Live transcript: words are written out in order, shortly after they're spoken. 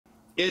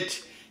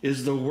It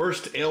is the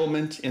worst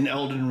ailment in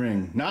Elden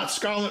Ring. Not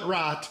scarlet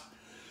rot.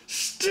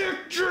 Stick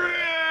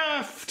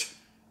drift!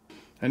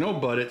 I know,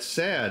 bud, it's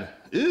sad.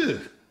 Ugh.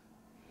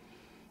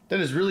 That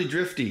is really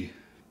drifty.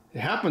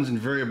 It happens in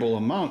variable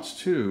amounts,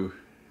 too.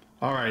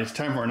 All right, it's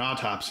time for an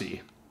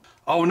autopsy.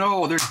 Oh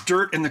no, there's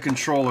dirt in the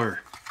controller.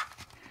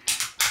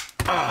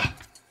 Ah.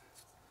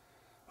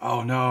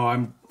 Oh no,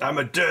 I'm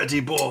a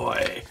dirty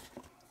boy.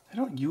 I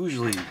don't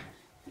usually...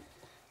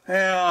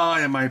 Well,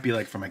 it might be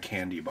like from a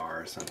candy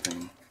bar or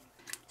something.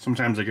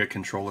 Sometimes I get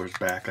controllers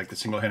back, like the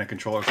single-handed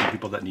controllers from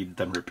people that need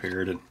them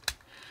repaired, and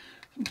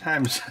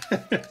sometimes,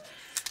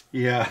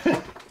 yeah.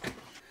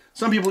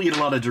 Some people eat a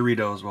lot of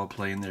Doritos while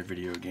playing their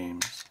video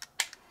games.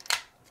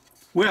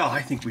 Well,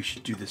 I think we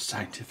should do this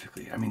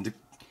scientifically. I mean,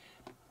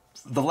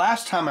 the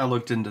last time I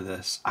looked into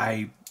this,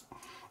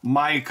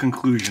 my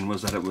conclusion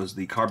was that it was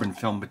the carbon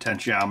film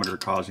potentiometer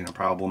causing a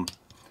problem.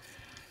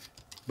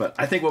 But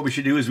I think what we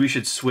should do is we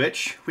should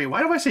switch. Wait,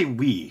 why do I say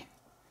we?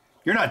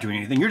 You're not doing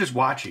anything. You're just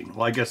watching.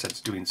 Well, I guess that's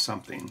doing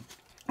something.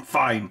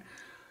 Fine.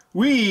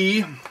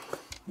 We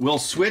will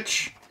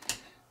switch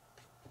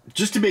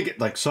just to make it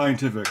like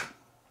scientific.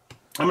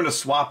 I'm going to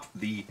swap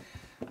the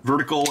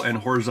vertical and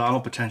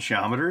horizontal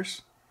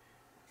potentiometers.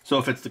 So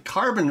if it's the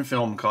carbon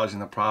film causing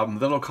the problem,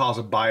 then it'll cause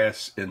a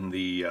bias in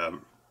the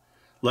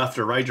left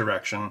or right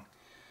direction.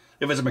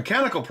 If it's a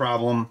mechanical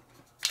problem,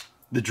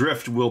 the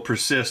drift will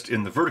persist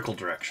in the vertical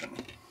direction.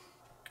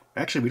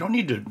 Actually, we don't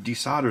need to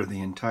desolder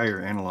the entire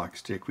analog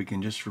stick. We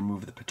can just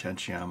remove the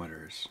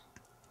potentiometers.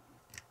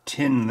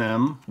 Tin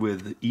them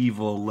with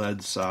evil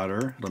lead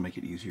solder. It'll make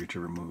it easier to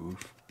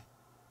remove.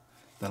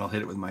 Then I'll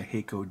hit it with my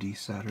Heiko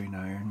desoldering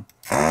iron.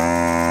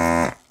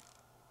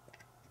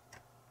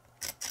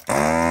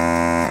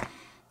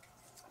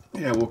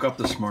 Yeah, I woke up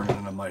this morning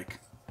and I'm like,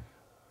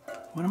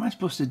 what am I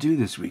supposed to do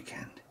this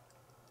weekend?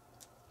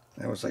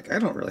 I was like, I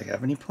don't really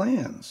have any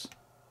plans.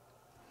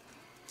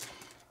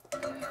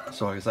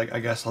 So I was like, I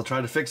guess I'll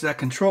try to fix that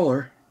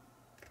controller.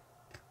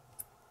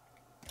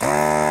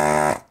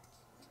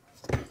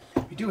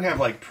 We do have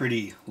like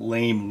pretty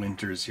lame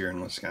winters here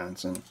in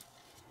Wisconsin.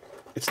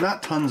 It's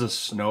not tons of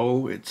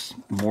snow, it's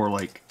more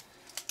like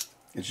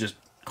it's just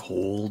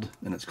cold,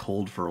 and it's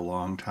cold for a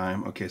long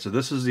time. Okay, so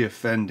this is the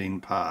offending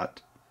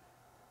pot.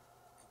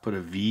 Put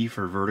a V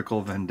for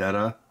vertical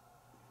vendetta.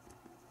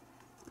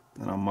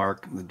 Then I'll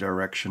mark the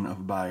direction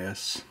of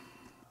bias.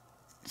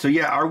 So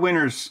yeah, our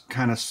winters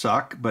kind of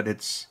suck, but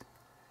it's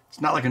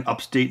not like an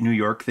upstate New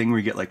York thing where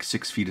you get like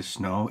 6 feet of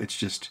snow. It's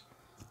just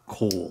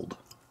cold.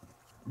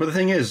 But the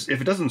thing is, if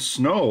it doesn't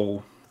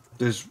snow,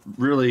 there's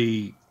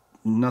really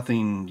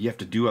nothing you have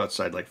to do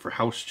outside, like for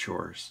house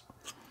chores.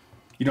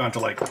 You don't have to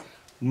like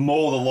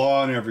mow the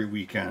lawn every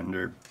weekend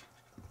or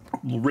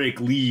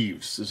rake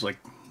leaves. There's like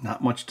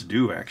not much to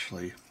do,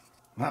 actually.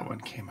 That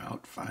one came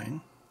out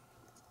fine.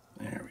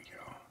 There we go.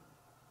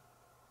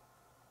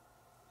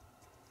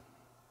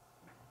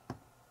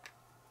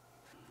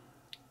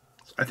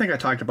 I think I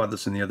talked about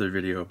this in the other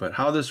video, but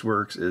how this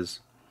works is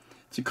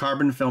it's a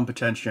carbon film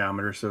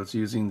potentiometer, so it's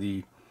using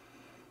the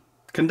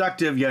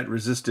conductive yet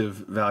resistive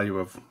value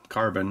of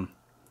carbon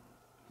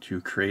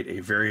to create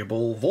a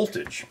variable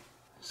voltage.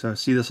 So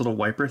see this little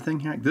wiper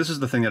thing here? This is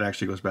the thing that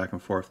actually goes back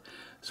and forth.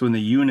 So in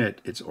the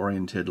unit, it's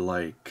oriented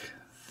like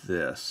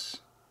this.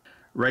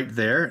 Right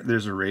there,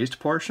 there's a raised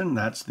portion.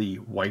 That's the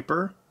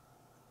wiper.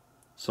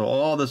 So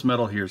all this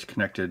metal here is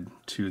connected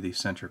to the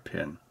center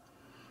pin.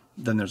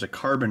 Then there's a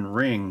carbon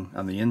ring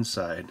on the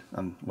inside,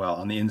 well,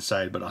 on the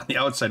inside, but on the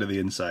outside of the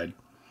inside,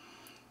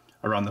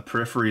 around the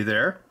periphery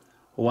there.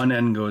 One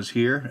end goes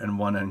here and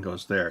one end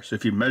goes there. So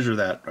if you measure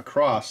that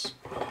across,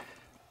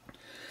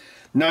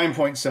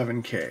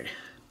 9.7 K.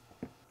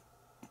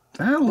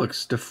 That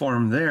looks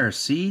deformed there.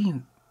 See?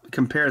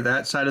 Compare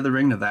that side of the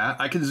ring to that.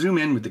 I can zoom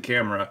in with the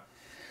camera.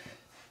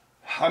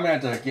 I'm going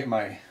to have to get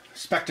my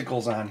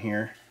spectacles on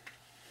here.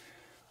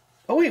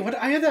 Oh wait, what?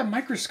 I have that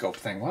microscope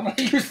thing. Why don't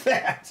I use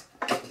that?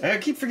 I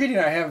keep forgetting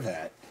I have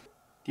that.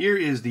 Here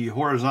is the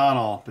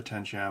horizontal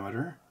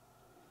potentiometer.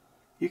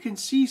 You can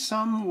see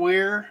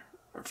somewhere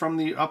from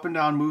the up and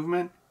down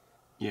movement.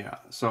 Yeah,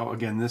 so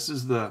again, this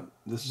is the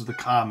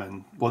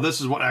common. Well,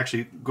 this is what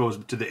actually goes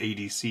to the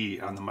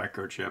ADC on the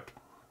microchip.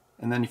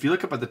 And then if you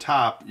look up at the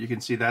top, you can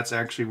see that's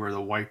actually where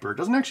the wiper, it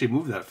doesn't actually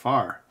move that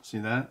far. See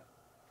that?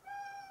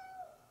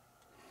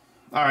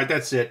 All right,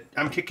 that's it.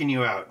 I'm kicking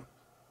you out.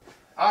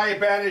 I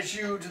banish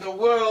you to the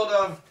world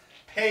of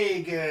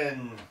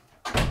pagan.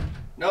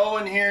 No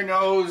one here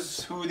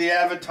knows who the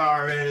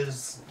avatar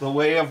is. The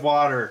way of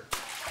water.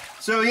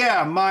 So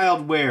yeah,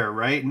 mild wear,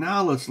 right?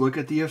 Now let's look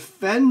at the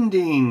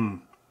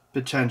offending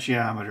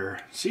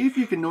potentiometer. See if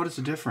you can notice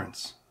a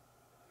difference.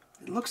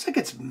 It looks like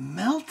it's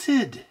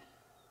melted.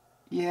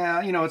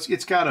 Yeah, you know,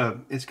 it's got a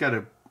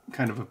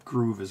kind of a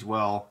groove as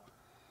well.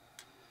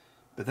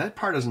 But that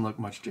part doesn't look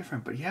much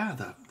different. But yeah,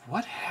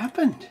 what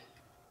happened?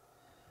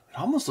 It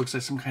almost looks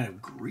like some kind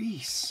of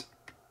grease.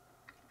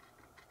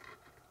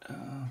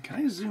 Can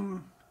I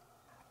zoom?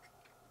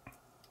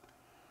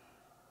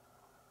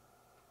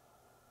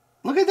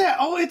 Look at that.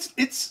 Oh,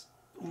 it's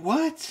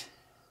what?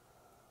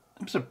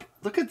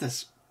 Look at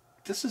this.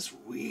 This is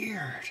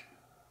weird.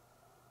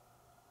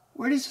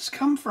 Where does this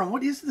come from?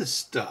 What is this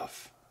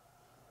stuff?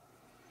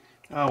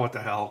 Oh, what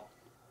the hell?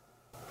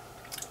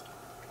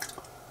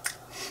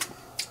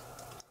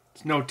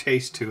 There's no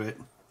taste to it.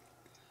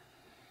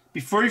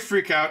 Before you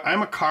freak out,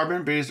 I'm a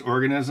carbon-based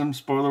organism.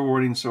 Spoiler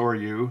warning, so are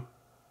you.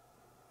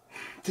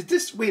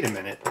 Wait a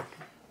minute.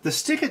 The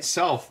stick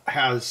itself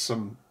has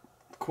some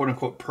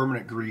quote-unquote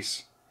permanent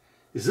grease.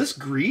 Is this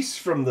grease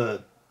from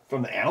the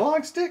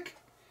analog stick?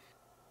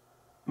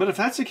 But if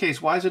that's the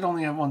case, why is it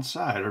only on one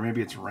side? Or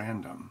maybe it's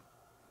random.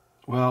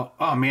 Well,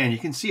 oh man, you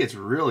can see it's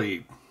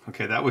really...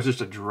 Okay, that was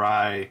just a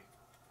dry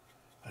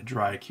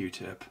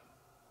Q-tip.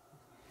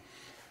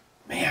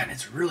 Man,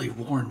 it's really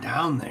worn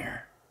down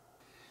there.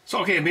 So,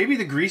 okay, maybe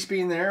the grease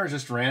being there is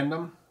just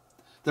random.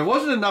 There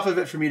wasn't enough of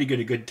it for me to get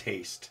a good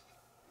taste.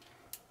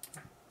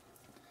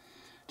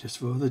 Just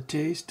for the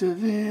taste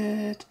of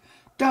it,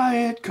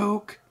 Diet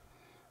Coke.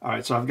 All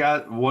right, so I've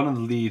got one of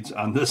the leads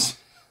on this.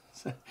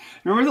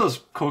 Remember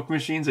those Coke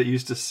machines that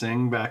used to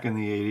sing back in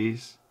the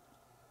 80s?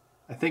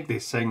 I think they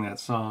sang that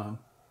song.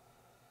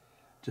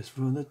 Just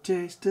for the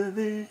taste of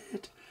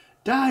it,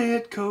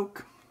 Diet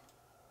Coke.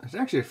 There's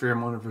actually a fair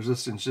amount of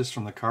resistance just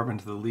from the carbon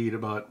to the lead,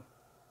 about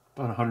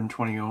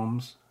 120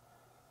 ohms.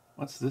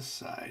 What's this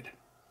side?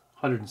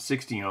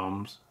 160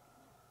 ohms.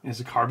 Is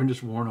the carbon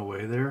just worn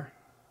away there?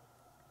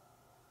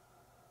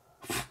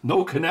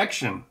 No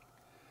connection.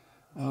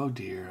 Oh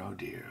dear, oh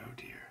dear, oh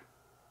dear.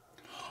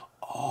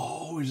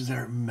 Oh, is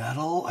there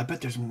metal? I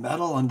bet there's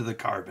metal under the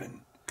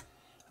carbon.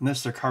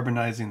 Unless they're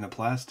carbonizing the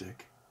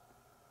plastic.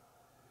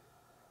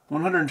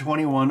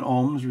 121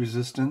 ohms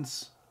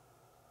resistance.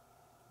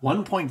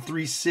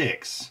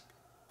 1.36.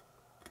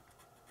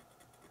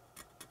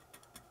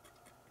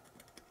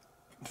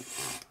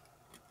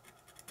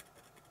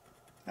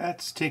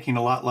 That's taking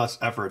a lot less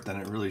effort than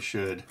it really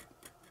should.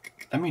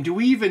 I mean, do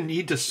we even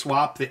need to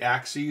swap the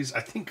axes?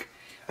 I think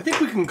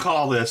we can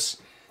call this,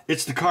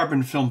 it's the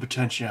carbon film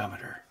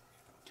potentiometer.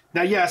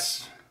 Now,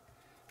 yes,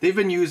 they've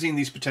been using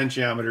these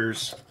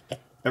potentiometers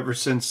ever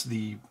since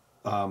the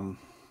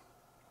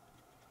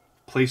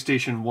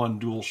PlayStation 1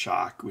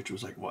 DualShock, which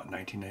was like, what,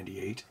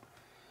 1998?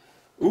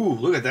 Ooh,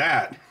 look at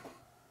that.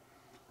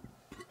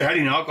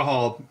 Adding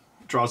alcohol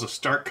draws a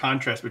stark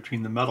contrast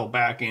between the metal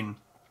backing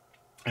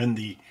and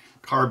the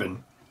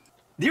carbon.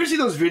 Do you ever see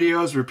those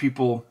videos where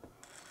people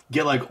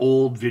get like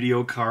old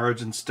video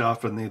cards and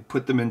stuff and they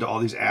put them into all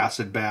these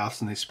acid baths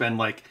and they spend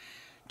like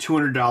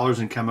 $200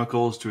 in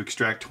chemicals to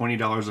extract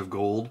 $20 of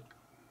gold?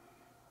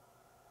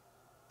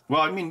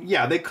 Well, I mean,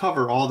 yeah, they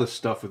cover all this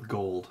stuff with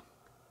gold.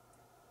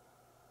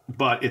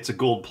 But it's a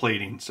gold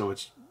plating, so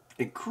it's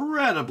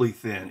incredibly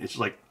thin. It's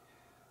like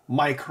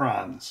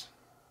microns.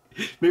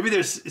 Maybe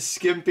they're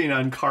skimping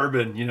on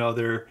carbon, you know,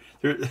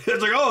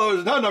 it's like, oh,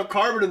 there's not enough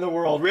carbon in the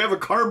world. We have a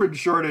carbon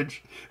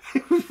shortage.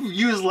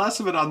 Use less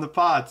of it on the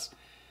pots.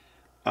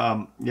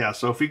 Yeah,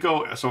 so if we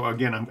go, so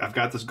again, I've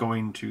got this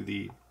going to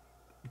the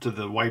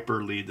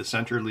wiper lead, the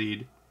center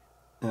lead,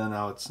 and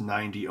now it's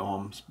 90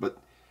 ohms. But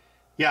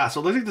yeah,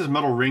 so look at this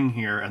metal ring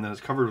here, and then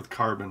it's covered with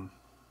carbon.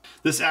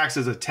 This acts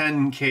as a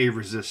 10K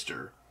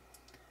resistor.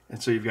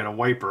 And so you've got a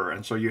wiper,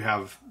 and so you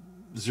have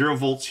 0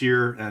 volts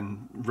here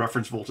and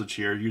reference voltage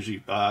here. Usually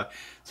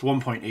it's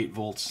 1.8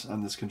 volts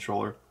on this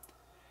controller.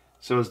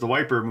 So as the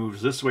wiper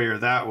moves this way or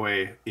that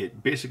way,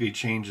 it basically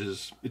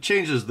changes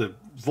the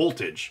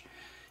voltage.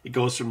 It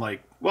goes from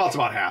like, well, it's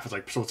about half. It's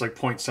like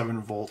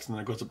 0.7 volts, and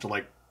then it goes up to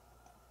like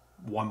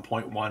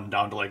 1.1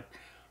 down to like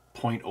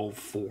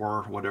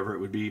 0.04, whatever it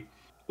would be.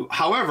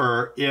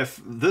 However,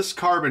 if this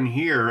carbon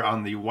here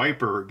on the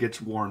wiper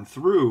gets worn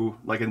through,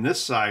 like in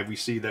this side, we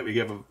see that we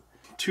have a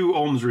 2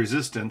 ohms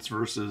resistance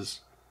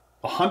versus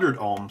 100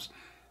 ohms.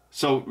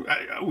 So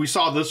we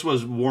saw this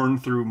was worn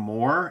through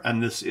more,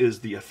 and this is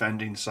the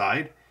offending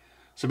side.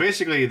 So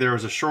basically there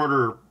was a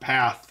shorter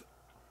path.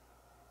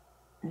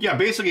 Yeah,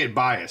 basically it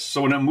biased.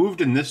 So when it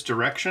moved in this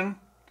direction,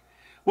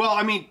 well,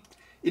 I mean,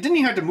 it didn't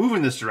even have to move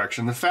in this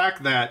direction. The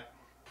fact that,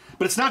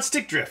 but it's not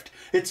stick drift.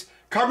 It's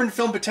carbon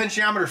film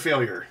potentiometer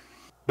failure.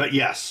 But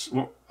yes,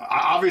 well,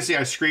 obviously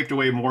I scraped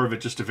away more of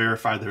it just to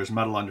verify there's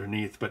metal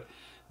underneath, but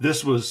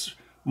this was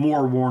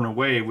more worn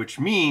away, which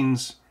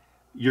means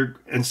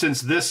and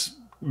since this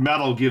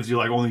metal gives you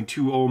like only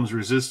 2 ohms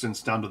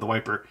resistance down to the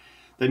wiper,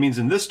 that means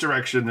in this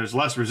direction there's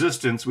less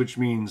resistance, which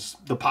means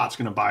the pot's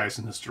going to bias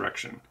in this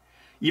direction,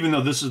 even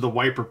though this is the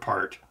wiper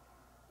part.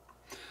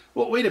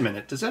 Well, wait a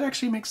minute. Does that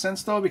actually make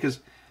sense though? Because,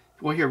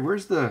 well, here,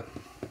 where's the...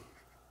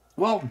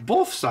 Well,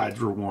 both sides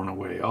were worn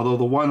away, although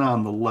the one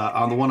on the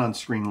one on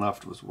screen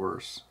left was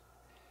worse.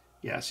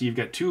 Yeah, so you've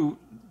got two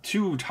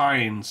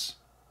tines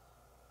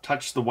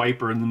touch the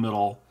wiper in the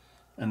middle,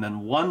 and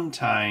then one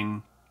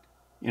tine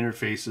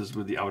interfaces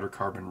with the outer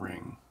carbon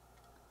ring.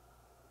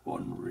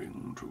 One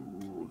ring to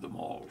rule them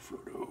all,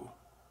 Frodo.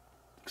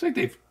 Looks like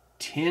they've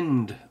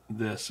tinned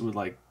this with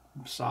like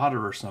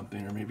solder or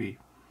something, or maybe,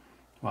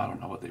 well, I don't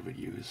know what they would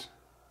use.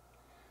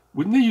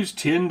 Wouldn't they use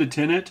tin to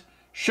tin it?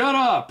 Shut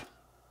up!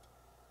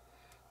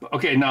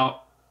 Okay,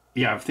 now,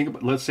 yeah, think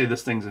about, let's say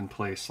this thing's in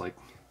place, like,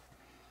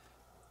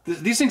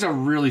 These things are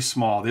really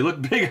small. They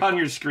look big on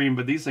your screen,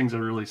 but these things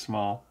are really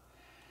small.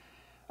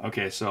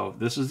 Okay, so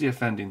this is the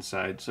offending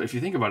side. So if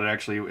you think about it,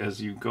 actually,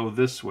 as you go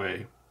this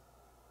way,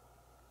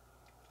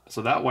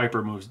 so that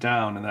wiper moves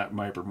down and that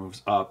wiper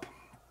moves up.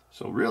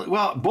 So really,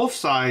 well, both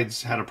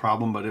sides had a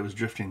problem, but it was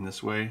drifting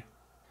this way.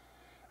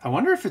 I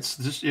wonder if it's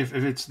just if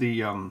it's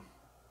the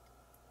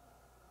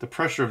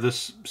pressure of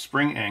this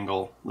spring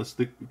angle.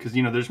 Because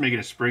you know they're just making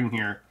a spring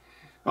here.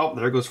 Oh,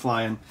 there it goes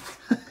flying.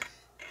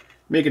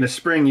 Making a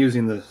spring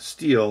using the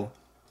steel.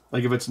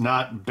 Like if it's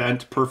not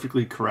bent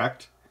perfectly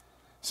correct.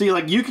 See,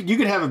 like you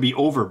could have it be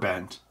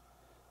overbent,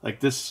 like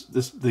these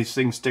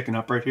things sticking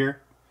up right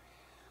here.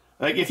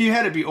 Like if you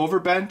had it be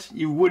overbent,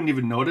 you wouldn't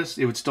even notice.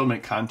 It would still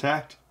make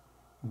contact,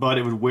 but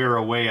it would wear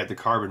away at the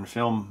carbon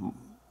film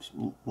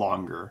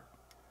longer.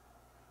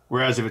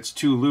 Whereas if it's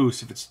too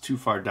loose, if it's too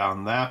far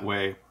down that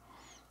way,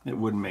 it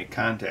wouldn't make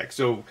contact.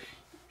 So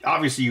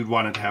obviously you'd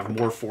want it to have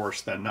more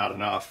force than not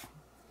enough.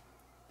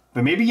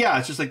 But maybe, yeah,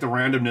 it's just like the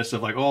randomness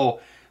of like, oh,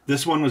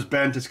 this one was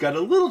bent, it's got a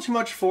little too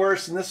much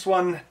force, and this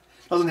one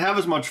doesn't have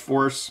as much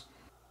force.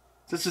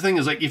 That's the thing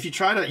is like, if you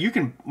try to, you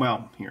can,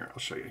 well, here, I'll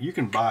show you. You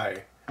can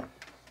buy,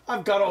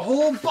 I've got a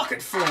whole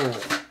bucket full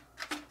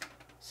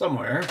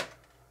somewhere.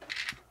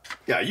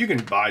 Yeah, you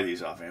can buy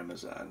these off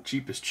Amazon,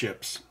 cheap as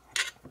chips.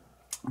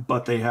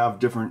 But they have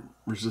different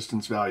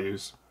resistance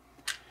values.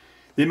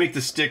 They make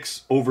the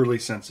sticks overly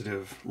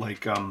sensitive.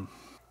 Like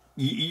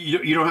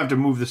you don't have to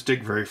move the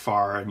stick very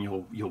far, and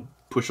you'll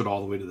push it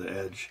all the way to the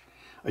edge.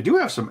 I do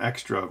have some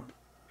extra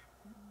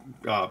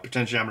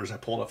potentiometers I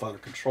pulled off other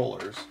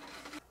controllers.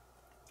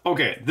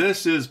 Okay,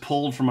 this is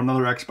pulled from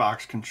another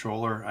Xbox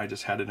controller. I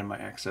just had it in my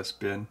access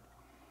bin.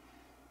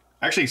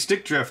 Actually,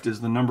 stick drift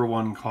is the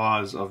 #1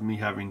 cause of me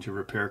having to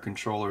repair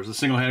controllers. The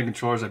single-handed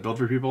controllers I build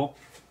for people.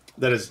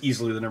 That is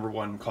easily the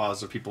 #1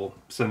 cause of people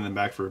sending them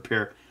back for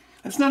repair.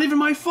 It's not even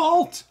my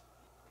fault!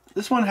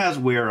 This one has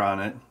wear on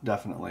it,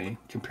 definitely,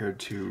 compared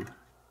to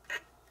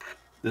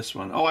this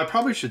one. Oh, I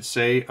probably should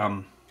say,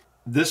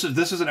 this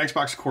is an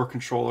Xbox Core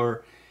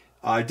controller.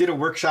 I did a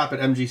workshop at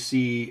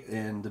MGC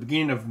in the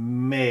beginning of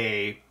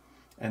May,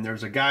 and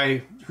there's a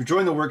guy who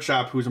joined the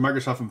workshop who's a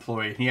Microsoft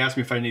employee, and he asked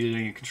me if I needed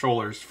any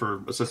controllers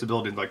for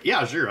accessibility. I'm like,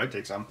 yeah, sure, I'd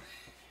take some.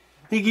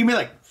 He gave me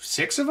like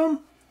 6 of them.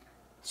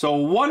 So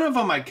one of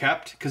them I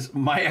kept, because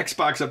my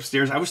Xbox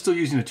upstairs, I was still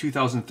using a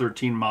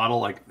 2013 model,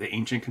 like the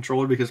ancient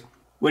controller, because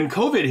when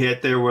COVID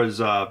hit, there was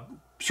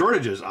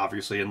shortages,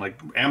 obviously, and like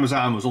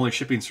Amazon was only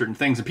shipping certain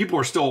things, and people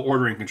were still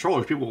ordering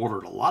controllers. People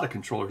ordered a lot of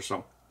controllers,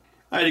 so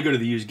I had to go to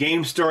the used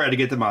game store. I had to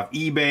get them off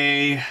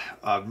eBay.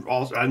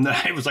 And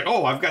I was like,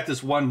 oh, I've got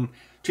this one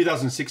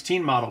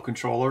 2016 model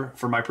controller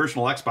for my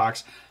personal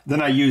Xbox.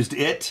 Then I used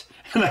it,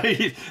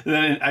 and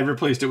then I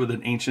replaced it with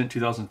an ancient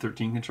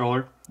 2013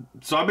 controller.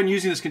 So I've been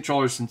using this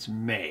controller since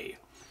May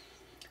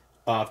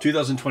of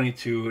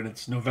 2022, and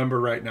it's November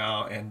right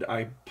now, and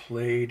I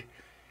played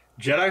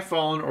Jedi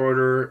Fallen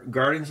Order,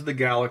 Guardians of the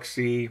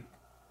Galaxy,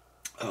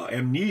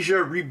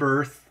 Amnesia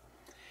Rebirth,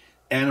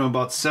 and I'm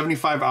about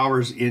 75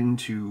 hours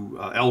into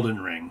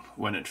Elden Ring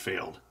when it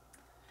failed.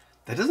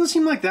 That doesn't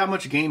seem like that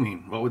much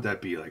gaming. What would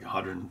that be, like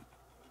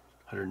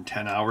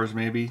 110 hours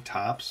maybe,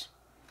 tops?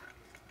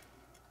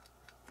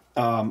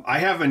 I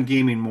have been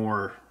gaming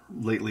more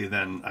lately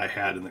than I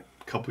had in the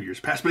couple years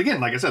past. But again,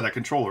 like I said, that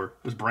controller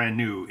was brand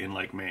new in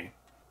like May.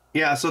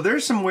 Yeah, so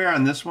there's some wear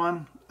on this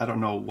one. I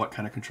don't know what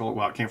kind of controller.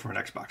 Well, it came from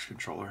an Xbox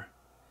controller.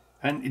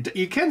 And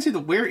you can see the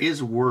wear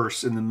is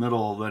worse in the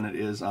middle than it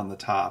is on the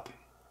top.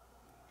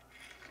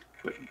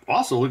 But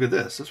also, look at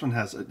this. This one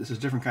has this is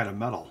a different kind of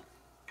metal.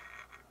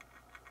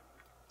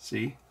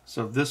 See?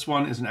 So this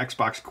one is an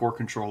Xbox Core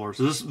controller.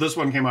 So this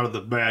one came out of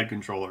the bad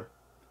controller.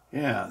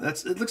 Yeah,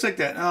 it looks like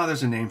that. Oh,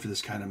 there's a name for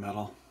this kind of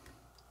metal.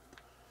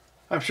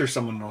 I'm sure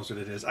someone knows what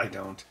it is. I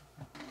don't.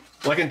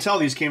 Well, I can tell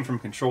these came from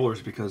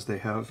controllers because they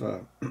have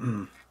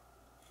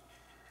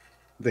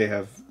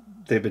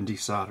they've been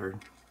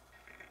desoldered.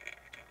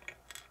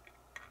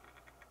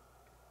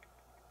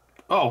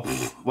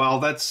 Oh, well,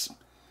 that's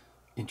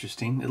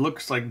interesting. It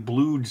looks like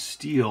blued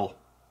steel.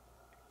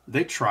 Are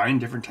they trying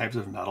different types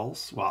of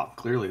metals? Wow,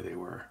 clearly they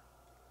were.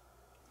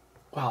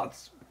 Wow,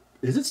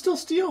 is it still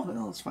steel?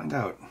 Well, let's find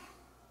out.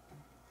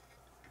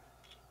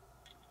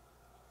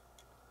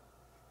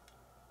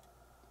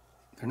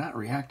 They're not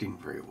reacting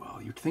very well.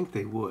 You'd think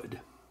they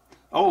would.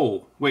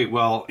 Oh, wait,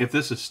 well, if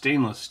this is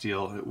stainless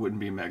steel, it wouldn't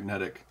be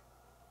magnetic.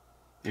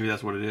 Maybe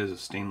that's what it is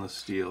stainless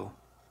steel.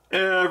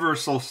 Ever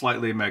so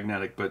slightly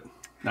magnetic, but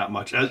not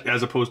much.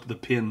 As opposed to the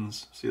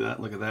pins. See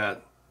that? Look at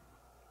that.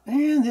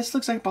 And this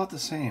looks like about the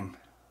same.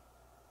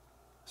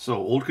 So,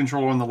 old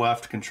controller on the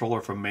left,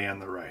 controller from May on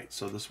the right.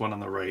 So this one on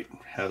the right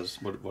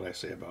has, what I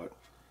say, about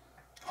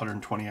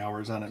 120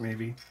 hours on it,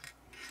 maybe.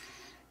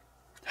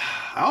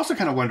 I also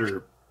kind of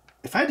wonder,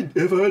 if I had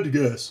to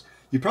guess,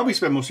 you probably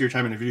spend most of your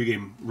time in a video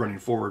game running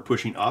forward,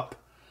 pushing up,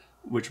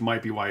 which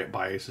might be why it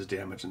biases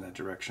damage in that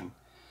direction.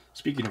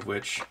 Speaking of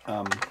which,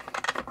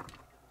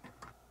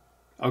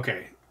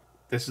 okay,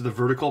 this is the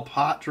vertical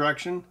pot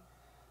direction.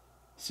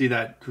 See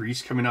that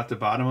grease coming out the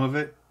bottom of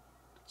it?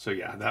 So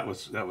yeah, that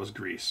was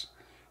grease.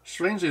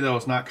 Strangely though,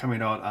 it's not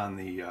coming out on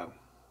the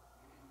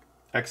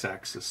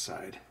x-axis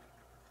side.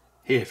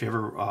 Hey, if you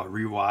ever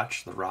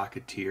rewatch The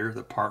Rocketeer,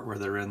 the part where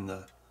they're in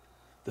the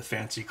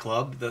fancy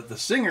club, the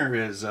singer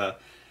is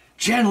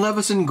Jan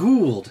Levison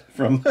Gould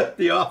from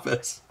The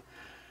Office.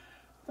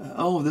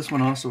 Oh, this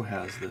one also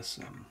has this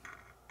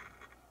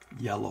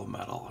yellow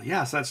metal.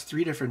 Yes, that's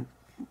 3 different,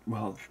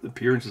 well,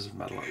 appearances of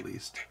metal at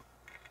least.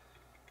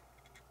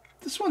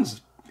 This one's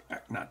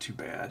not too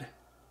bad.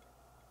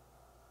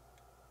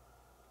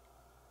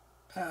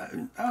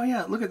 Oh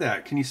yeah, look at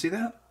that. Can you see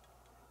that?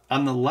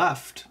 On the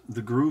left,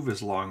 the groove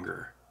is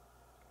longer.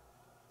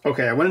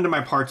 Okay, I went into my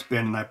parts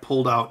bin and I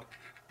pulled out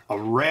a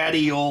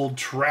ratty old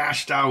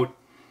trashed out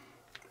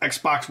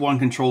Xbox One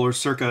controller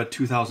circa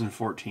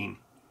 2014.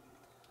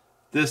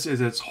 This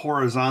is its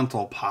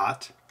horizontal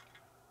pot.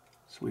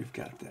 So we've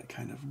got that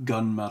kind of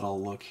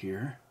gunmetal look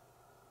here.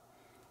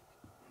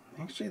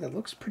 Actually, that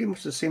looks pretty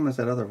much the same as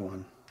that other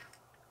one.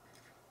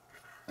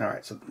 All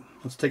right, so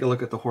let's take a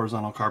look at the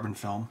horizontal carbon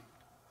film.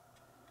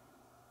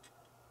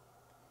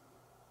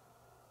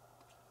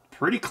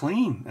 Pretty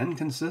clean and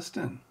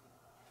consistent.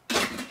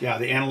 Yeah,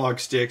 the analog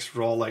sticks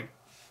were all like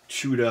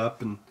chewed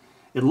up and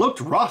it looked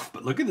rough,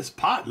 but look at this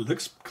pot. It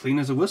looks clean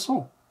as a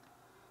whistle.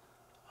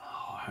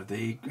 Oh, have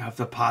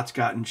the pots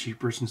gotten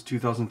cheaper since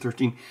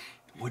 2013?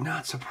 It would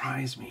not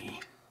surprise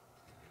me.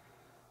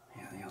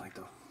 Yeah, they like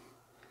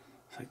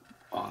it's like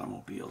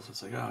automobiles.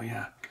 It's like, oh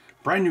yeah,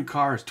 brand new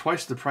car is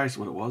twice the price of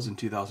what it was in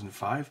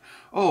 2005.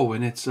 Oh,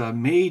 and it's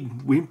made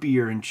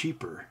wimpier and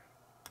cheaper.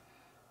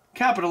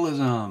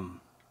 Capitalism.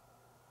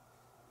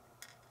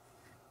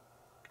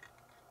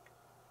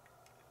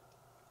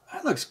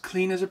 That looks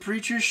clean as a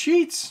preacher's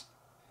sheets.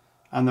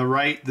 On the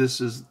right,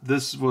 this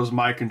was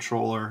my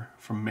controller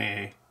from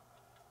May.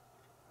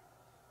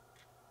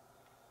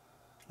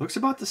 Looks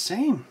about the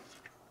same.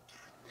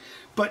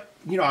 But,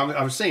 you know,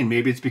 I was saying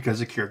maybe it's because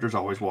the character's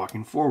always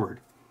walking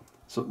forward.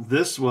 So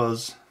this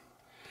was,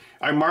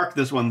 I marked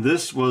this one.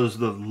 This was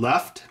the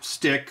left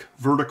stick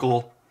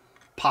vertical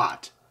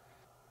pot.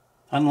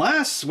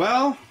 Unless,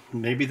 well,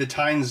 maybe the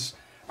tines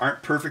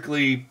aren't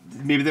perfectly,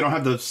 maybe they don't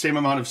have the same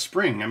amount of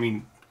spring. I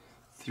mean,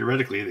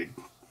 theoretically, they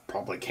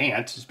probably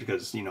can't, just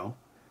because, you know,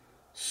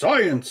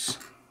 science.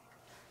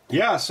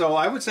 Yeah, so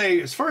I would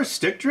say, as far as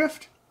stick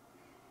drift,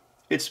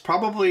 it's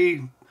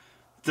probably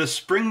the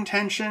spring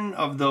tension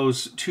of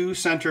those 2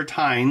 center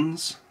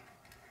tines,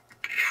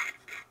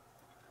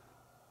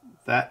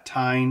 that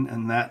tine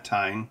and that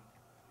tine,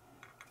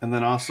 and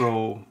then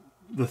also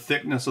the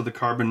thickness of the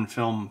carbon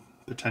film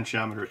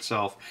potentiometer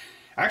itself.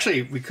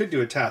 Actually, we could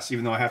do a test,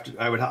 even though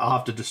I'll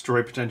have to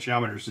destroy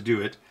potentiometers to do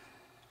it.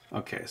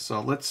 Okay, so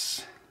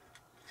let's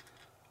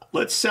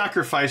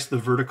sacrifice the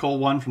vertical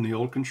one from the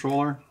old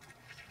controller,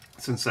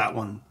 since that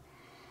one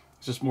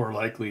is just more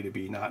likely to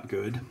be not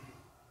good.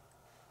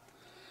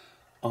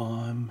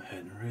 I'm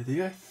Henry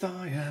the Eighth,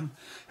 I am.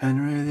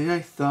 Henry the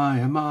Eighth, I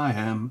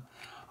am.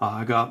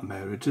 I got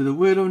married to the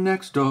widow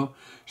next door.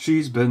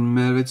 She's been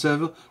married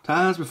several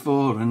times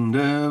before, and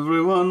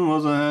everyone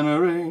was a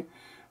Henry.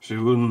 She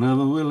wouldn't have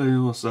a Willie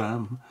or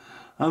Sam.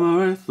 I'm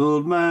a 8th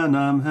old man,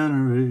 I'm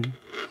Henry.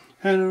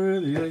 Henry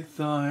the 8th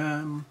I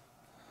am.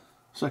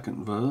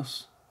 Second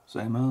verse,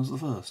 same as the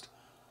first.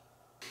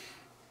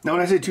 Now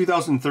when I say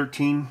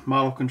 2013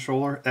 model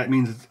controller, that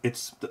means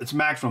its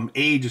maximum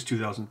age is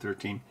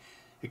 2013.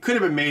 It could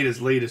have been made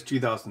as late as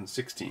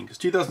 2016, because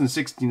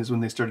 2016 is when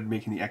they started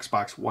making the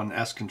Xbox One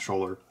S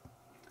controller,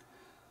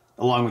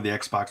 along with the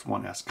Xbox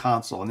One S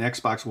console. And the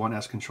Xbox One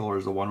S controller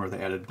is the one where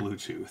they added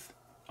Bluetooth.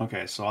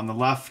 Okay, so on the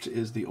left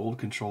is the old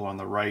controller, on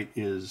the right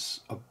is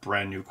a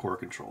brand new core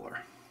controller.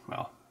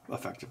 Well,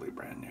 effectively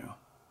brand new.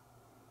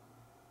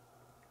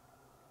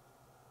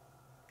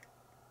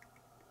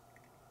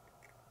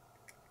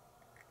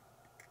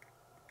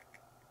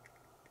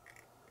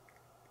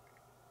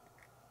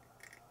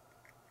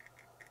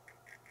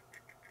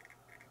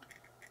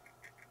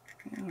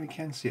 And we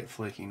can see it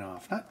flaking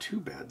off. Not too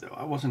bad though.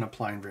 I wasn't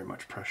applying very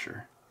much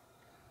pressure.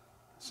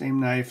 Same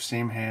knife,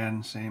 same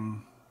hand,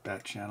 same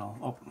bat channel.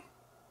 Oh,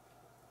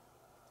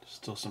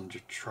 still some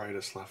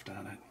detritus left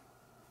on it.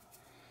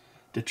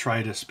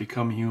 Detritus,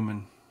 become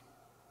human.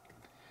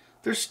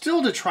 There's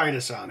still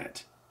detritus on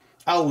it.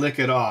 I'll lick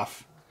it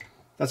off.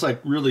 That's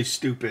like really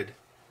stupid.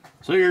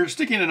 So you're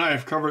sticking a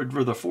knife covered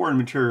with the foreign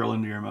material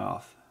into your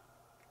mouth.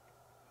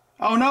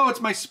 Oh no,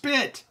 it's my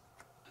spit!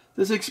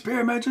 This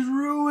experiment is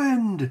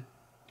ruined!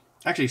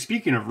 Actually,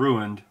 speaking of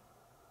ruined,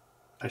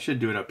 I should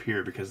do it up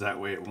here because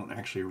that way it won't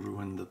actually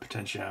ruin the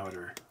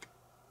potentiometer.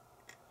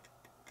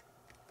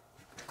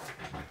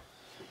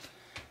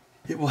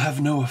 It will have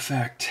no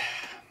effect.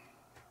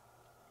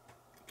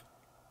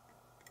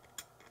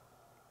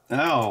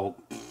 Oh.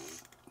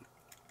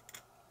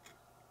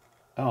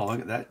 Oh,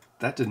 look at that.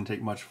 That didn't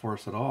take much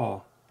force at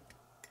all.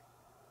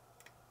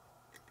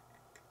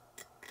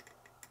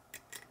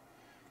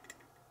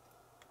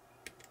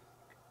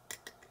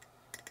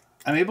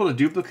 I'm able to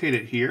duplicate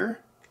it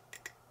here,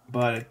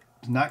 but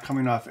it's not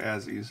coming off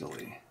as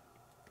easily.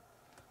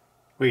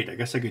 Wait, I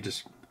guess I could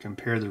just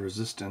compare the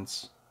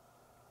resistance.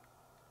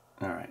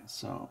 All right,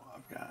 so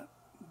I've got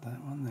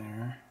that one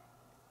there.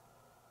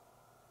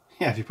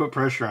 Yeah, if you put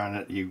pressure on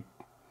it, you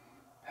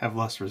have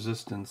less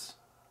resistance.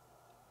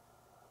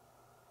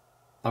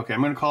 Okay,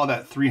 I'm going to call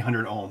that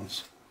 300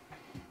 ohms.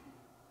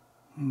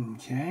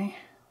 Okay.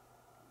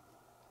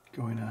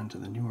 Going on to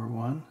the newer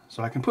one.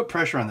 So I can put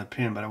pressure on the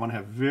pin, but I want to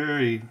have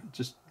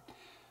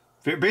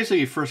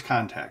basically first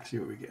contact, see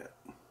what we get.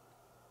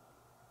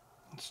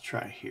 Let's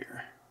try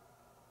here.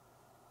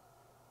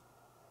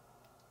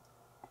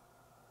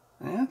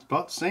 Yeah, it's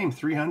about the same,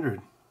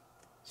 300.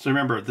 So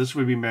remember, this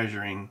would be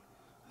measuring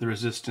the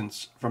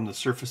resistance from the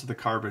surface of the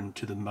carbon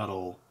to the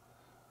metal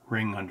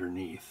ring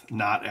underneath,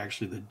 not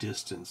actually the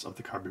distance of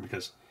the carbon,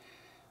 because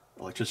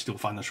electricity will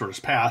find the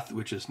shortest path,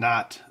 which is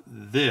not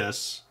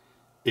this,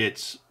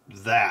 it's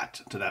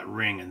that to that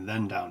ring and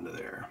then down to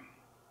there.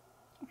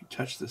 If we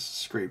touch this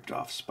scraped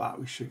off spot,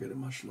 we should get a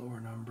much lower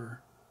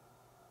number.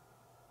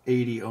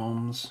 80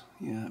 ohms.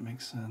 Yeah, that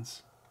makes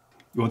sense.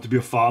 You want to be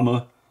a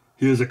farmer?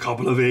 Here's a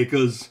couple of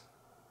acres.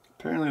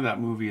 Apparently that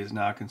movie is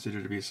now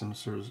considered to be some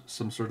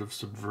sort of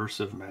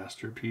subversive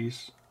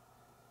masterpiece.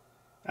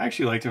 I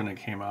actually liked it when it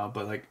came out,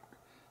 but like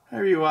I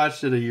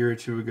rewatched it a year or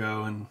two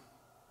ago and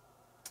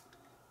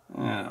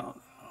I don't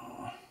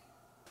know.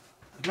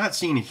 I've not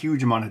seen a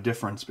huge amount of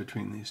difference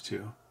between these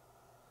two.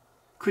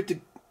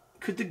 Could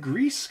the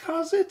grease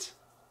cause it?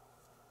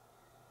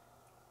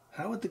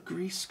 How would the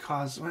grease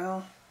cause,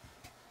 well,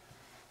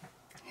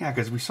 yeah,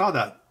 because we saw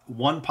that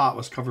one pot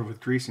was covered with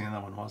grease and the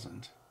other one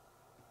wasn't.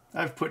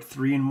 I've put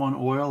 3-in-1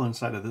 oil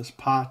inside of this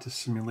pot to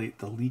simulate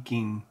the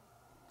leaking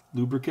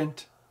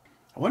lubricant.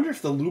 I wonder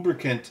if the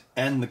lubricant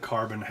and the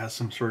carbon has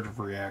some sort of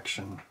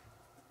reaction.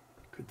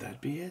 Could that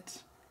be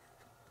it?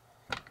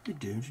 I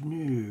don't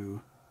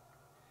know.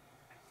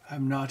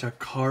 I'm not a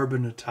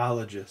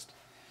carbonatologist.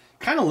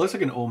 Kind of looks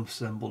like an ohm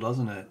symbol,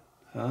 doesn't it?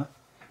 Huh?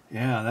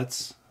 Yeah,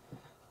 that's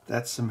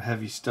some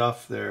heavy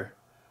stuff there.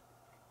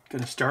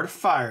 Gonna start a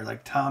fire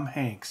like Tom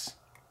Hanks.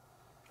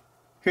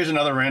 Here's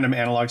another random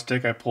analog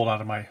stick I pulled out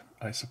of my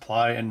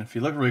supply, and if you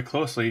look really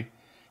closely,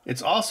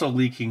 it's also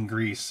leaking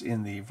grease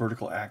in the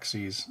vertical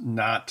axes,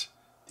 not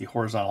the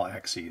horizontal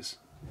axes.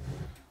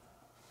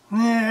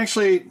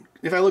 Actually,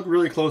 if I look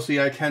really closely,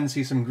 I can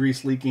see some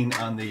grease leaking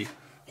on the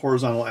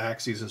horizontal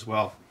axes as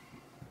well.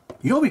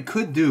 You know what we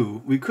could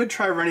do? We could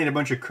try running a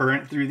bunch of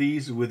current through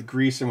these with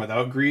grease and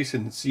without grease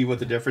and see what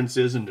the difference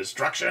is in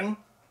destruction.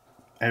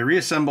 I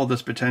reassembled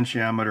this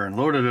potentiometer and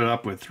loaded it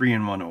up with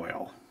 3-in-1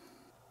 oil.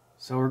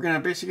 So we're going to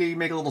basically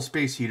make a little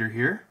space heater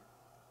here.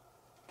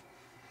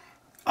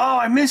 Oh,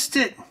 I missed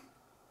it!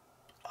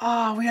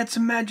 Oh, we had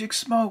some magic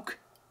smoke.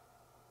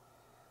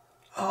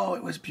 Oh,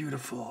 it was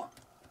beautiful.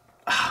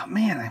 Ah,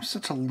 man, I'm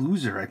such a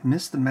loser. I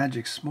missed the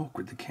magic smoke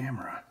with the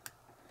camera.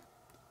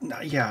 Now,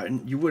 yeah,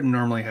 you wouldn't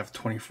normally have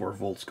 24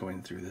 volts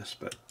going through this,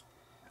 but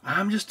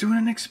I'm just doing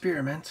an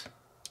experiment.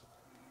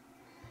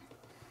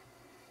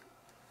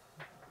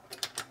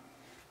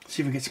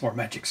 See if we get some more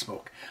magic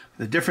smoke.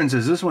 The difference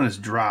is this one is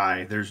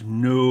dry. There's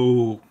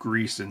no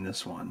grease in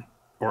this one.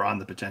 Or on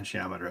the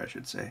potentiometer, I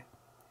should say.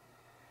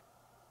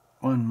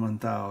 1,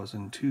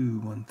 1,000, 2,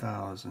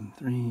 1,000,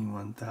 3,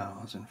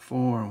 1,000,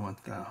 4,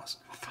 1,000,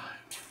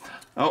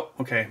 5. Oh,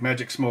 okay.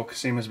 Magic smoke,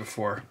 same as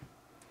before.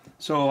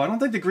 So I don't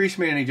think the grease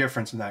made any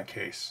difference in that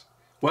case.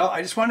 Well,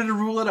 I just wanted to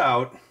rule it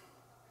out.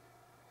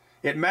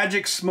 It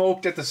magic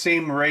smoked at the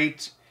same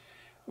rate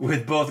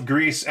with both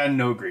grease and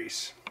no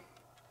grease.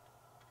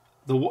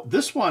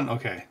 This one,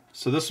 okay,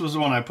 so this was the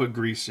one I put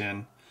grease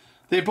in.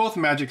 They both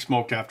magic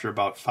smoked after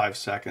about 5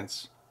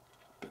 seconds.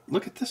 But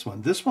look at this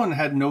one. This one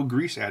had no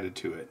grease added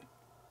to it.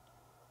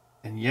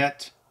 And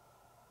yet,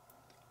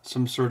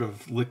 some sort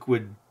of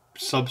liquid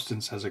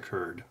substance has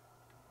occurred.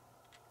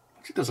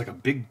 Looks like there's like a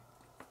big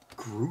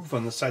groove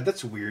on the side.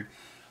 That's weird.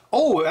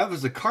 Oh, that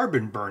was the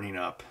carbon burning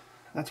up.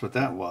 That's what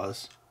that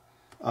was.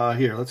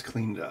 Here, let's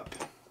clean it up.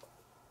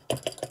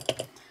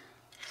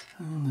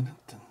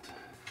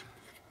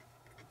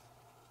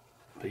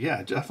 But yeah,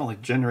 it definitely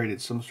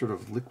generated some sort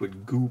of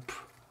liquid goop.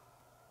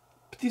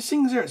 But these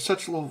things are at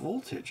such low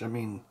voltage. I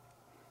mean,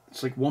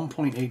 it's like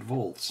 1.8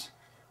 volts.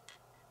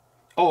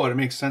 Oh, and it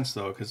makes sense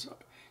though, because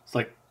it's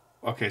like,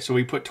 okay, so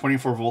we put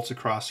 24 volts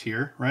across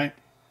here, right?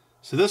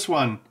 So this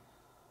one,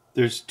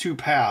 there's 2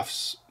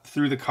 paths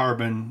through the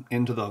carbon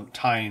into the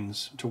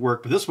tines to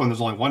work, but this one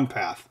there's only 1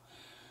 path.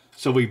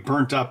 So we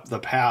burnt up the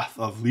path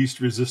of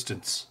least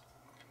resistance.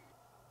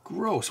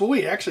 Gross. Well,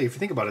 wait, actually, if you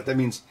think about it, that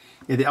means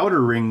the outer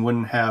ring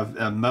wouldn't have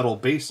a metal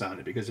base on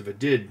it, because if it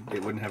did,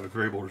 it wouldn't have a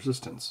variable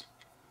resistance.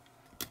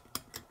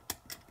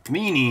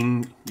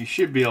 Meaning, you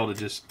should be able to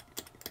just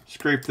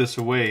scrape this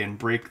away and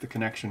break the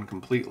connection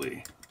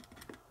completely.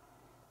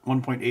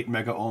 1.8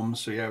 mega ohms,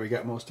 so yeah, we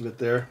got most of it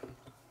there.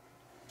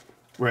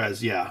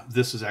 Whereas, yeah,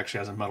 this actually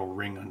has a metal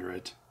ring under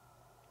it.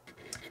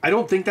 I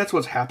don't think that's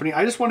what's happening.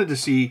 I just wanted to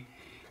see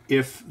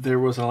if there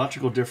was an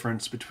electrical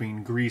difference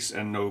between grease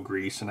and no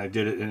grease, and I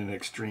did it in an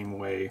extreme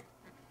way.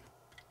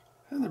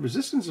 And the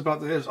resistance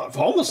about this, it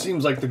almost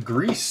seems like the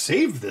grease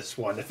saved this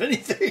one, if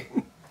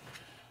anything.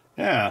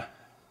 Yeah.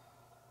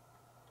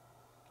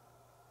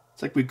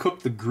 It's like we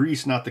cooked the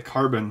grease, not the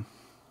carbon.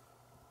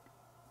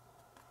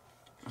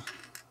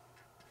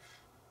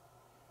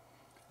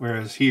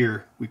 Whereas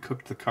here, we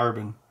cooked the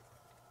carbon.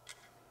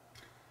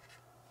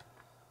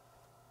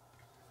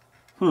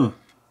 All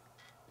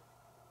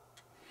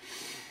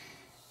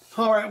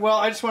right, well,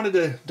 I just wanted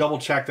to double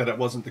check that it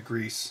wasn't the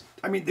grease.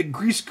 I mean, the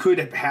grease could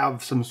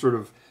have some sort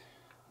of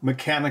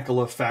mechanical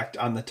effect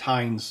on the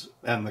tines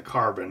and the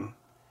carbon.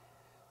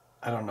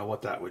 I don't know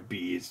what that would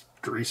be. Is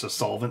grease a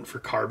solvent for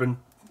carbon?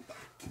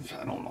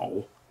 I don't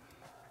know.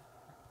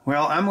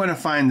 Well, I'm going to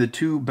find the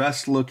two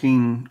best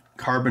looking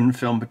carbon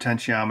film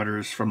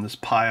potentiometers from this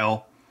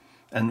pile,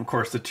 and of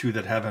course the two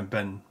that haven't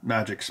been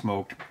magic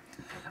smoked.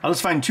 I'll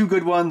just find two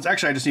good ones.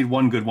 Actually, I just need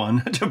one good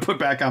one to put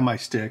back on my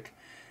stick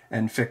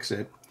and fix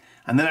it.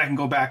 And then I can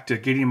go back to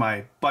getting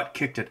my butt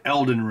kicked at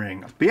Elden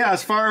Ring. But yeah,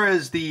 as far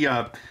as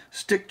the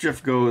stick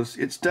drift goes,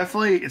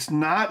 it's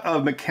not a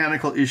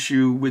mechanical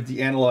issue with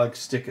the analog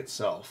stick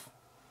itself.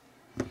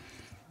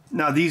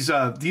 Now these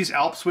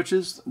ALP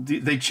switches,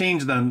 they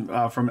changed them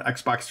from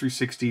Xbox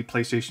 360,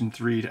 PlayStation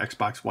 3 to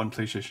Xbox One,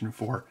 PlayStation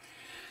 4.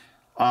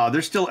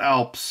 They're still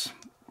ALPs.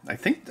 I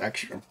think,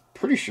 actually, I'm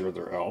pretty sure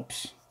they're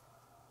ALPs.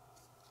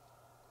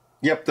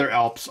 Yep, they're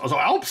ALPs. So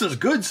ALPs is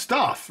good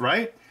stuff,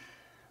 right?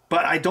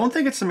 But I don't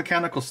think it's a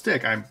mechanical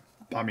stick.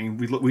 I mean,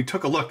 we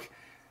took a look.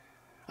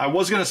 I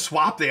was going to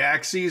swap the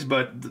axes,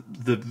 but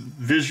the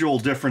visual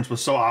difference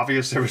was so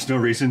obvious there was no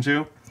reason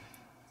to.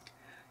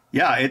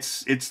 Yeah,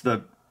 it's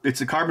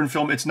a carbon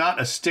film. It's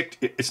not a stick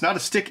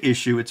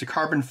issue. It's a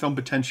carbon film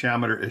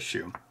potentiometer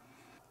issue.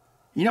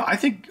 You know, I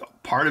think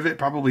part of it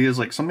probably is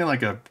like something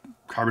like a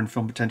carbon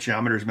film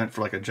potentiometer is meant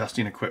for like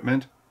adjusting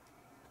equipment.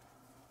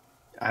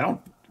 I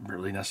don't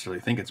really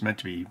necessarily think it's meant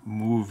to be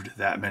moved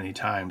that many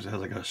times. It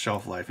has like a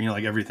shelf life. You know,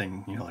 like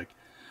everything, you know, like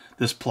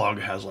this plug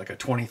has like a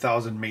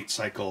 20,000 mate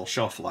cycle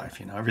shelf life.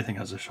 You know, everything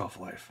has a shelf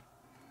life.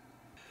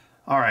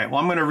 All right, well,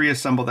 I'm going to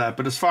reassemble that.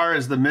 But as far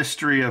as the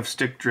mystery of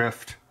stick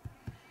drift,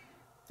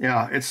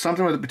 yeah, it's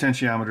something with the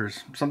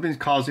potentiometers. Something's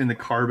causing the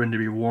carbon to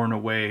be worn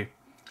away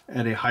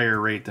at a higher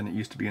rate than it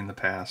used to be in the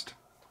past.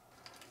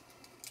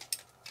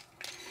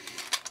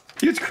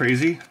 It's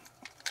crazy,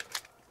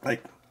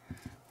 like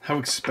how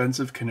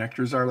expensive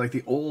connectors are. Like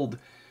the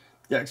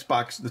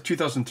Xbox, the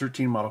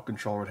 2013 model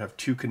controller would have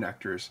two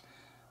connectors,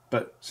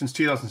 but since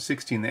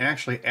 2016 they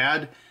actually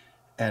add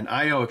an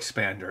I/O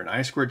expander, an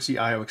I2C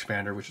I/O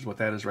expander, which is what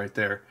that is right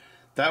there.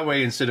 That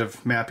way, instead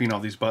of mapping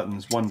all these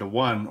buttons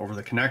one-to-one over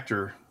the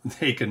connector,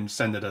 they can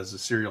send it as a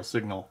serial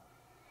signal.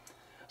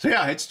 So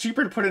yeah, it's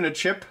cheaper to put in a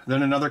chip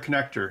than another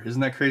connector.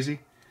 Isn't that crazy?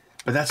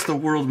 But that's the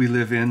world we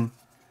live in.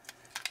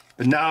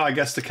 But now I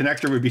guess the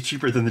connector would be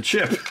cheaper than the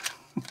chip.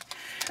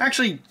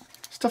 Actually,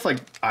 stuff like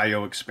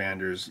I/O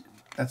expanders,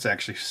 that's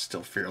actually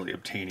still fairly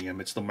obtainium.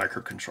 It's the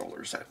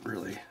microcontrollers that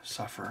really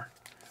suffer.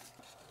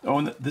 Oh,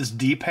 and this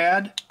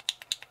D-pad?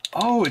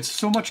 Oh, it's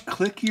so much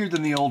clickier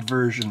than the old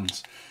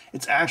versions.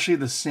 It's actually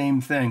the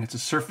same thing. It's a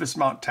surface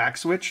mount tack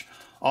switch.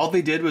 All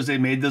they did was they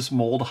made this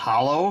mold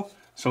hollow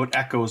so it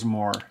echoes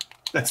more.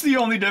 That's the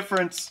only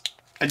difference.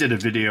 I did a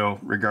video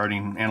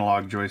regarding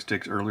analog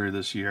joysticks earlier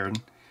this year.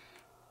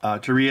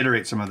 And to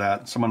reiterate some of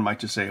that, someone might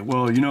just say,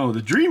 well, you know,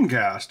 the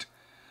Dreamcast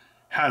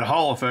had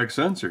Hall effect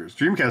sensors.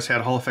 Dreamcast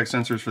had Hall effect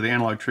sensors for the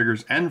analog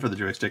triggers and for the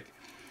joystick.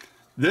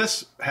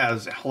 This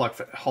has Hall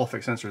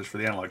effect sensors for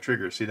the analog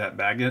triggers. See that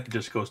magnet? It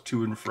just goes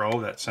to and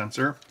fro, that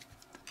sensor.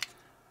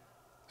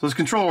 So this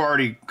controller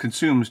already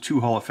consumes two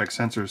Hall effect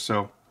sensors.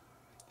 So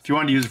if you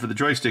wanted to use it for the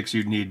joysticks,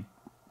 you'd need,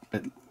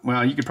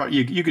 well, you could probably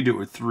you could do it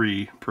with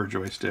 3 per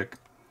joystick.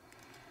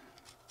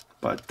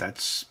 But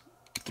that's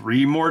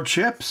 3 more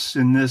chips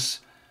in this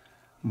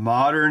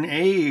modern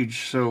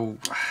age. So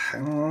I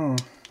don't know.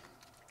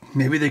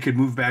 Maybe they could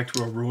move back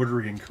to a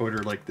rotary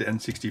encoder like the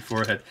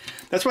N64 had.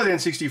 That's why the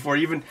N64,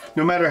 even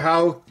no matter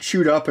how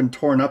chewed up and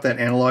torn up that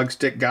analog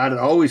stick got, it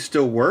always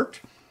still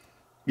worked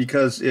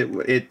because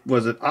it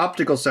was an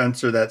optical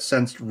sensor that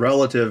sensed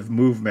relative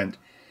movement,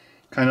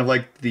 kind of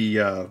like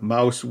the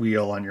mouse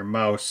wheel on your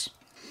mouse.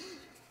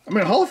 I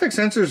mean, Hall effect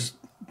sensors,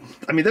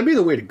 I mean, that'd be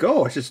the way to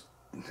go. It's just,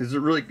 this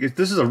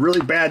is a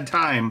really bad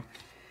time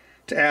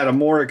to add a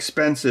more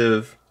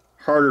expensive,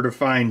 harder to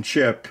find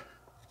chip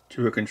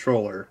to a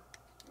controller.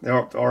 They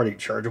already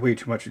charge way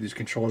too much for these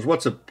controllers.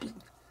 What's a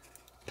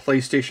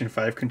PlayStation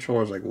 5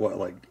 controller? Is like what,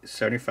 like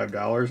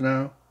 $75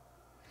 now?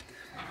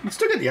 You can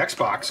still get the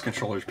Xbox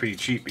controllers pretty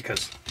cheap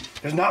because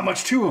there's not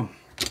much to them.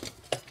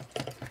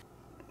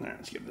 All right,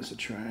 let's give this a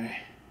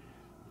try.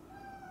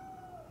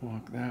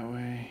 Walk that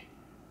way.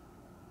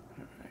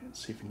 All right,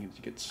 let's see if we need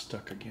to get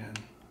stuck again.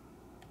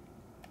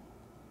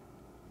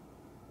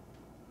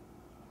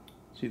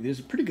 See, there's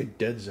a pretty good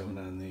dead zone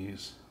on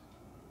these.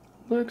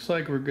 Looks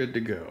like we're good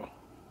to go.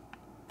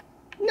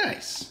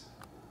 Nice.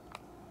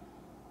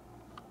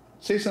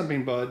 Say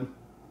something, bud.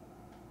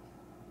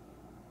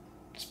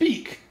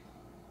 Speak.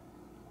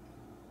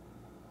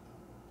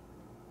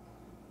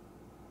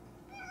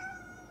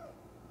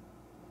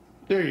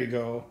 There you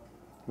go.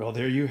 Well,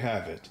 there you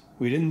have it.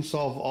 We didn't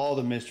solve all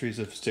the mysteries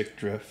of stick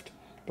drift,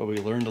 but we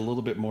learned a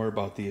little bit more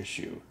about the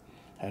issue.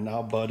 And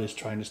now Bud is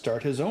trying to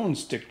start his own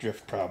stick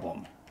drift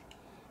problem.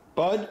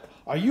 Bud,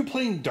 are you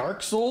playing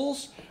Dark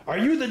Souls? Are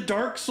you the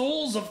Dark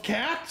Souls of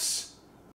cats?